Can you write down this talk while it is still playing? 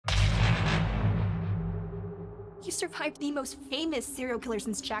You survived the most famous serial killer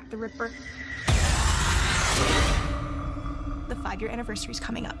since Jack the Ripper. The 5-year anniversary is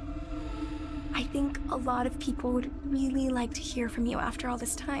coming up. I think a lot of people would really like to hear from you after all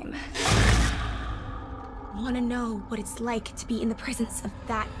this time. Want to know what it's like to be in the presence of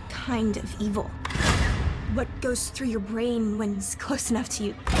that kind of evil. What goes through your brain when he's close enough to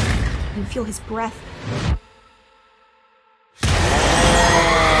you and feel his breath.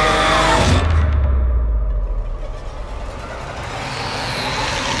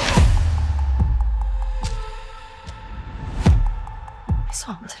 I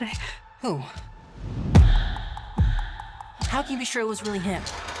saw him today. Who? How can you be sure it was really him?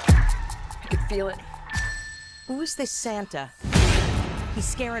 I could feel it. Who's this Santa? He's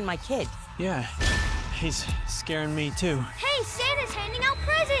scaring my kid. Yeah, he's scaring me too. Hey, Santa's handing out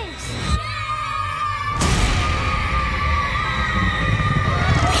presents!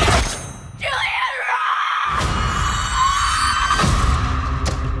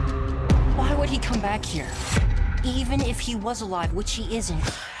 Why would he come back here? Even if he was alive, which he isn't.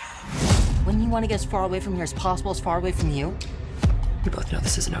 Wouldn't you want to get as far away from here as possible, as far away from you? We both know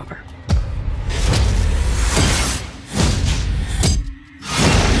this isn't over.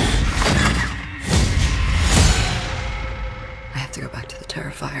 I have to go back to the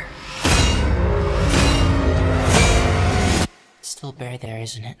Terrifier. It's still buried there,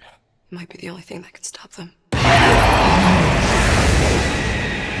 isn't it? It might be the only thing that can stop them.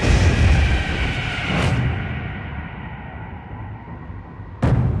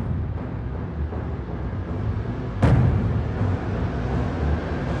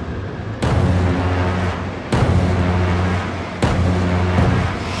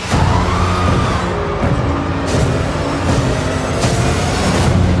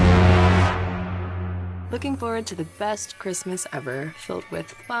 Looking forward to the best Christmas ever, filled with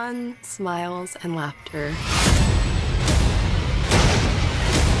fun, smiles, and laughter.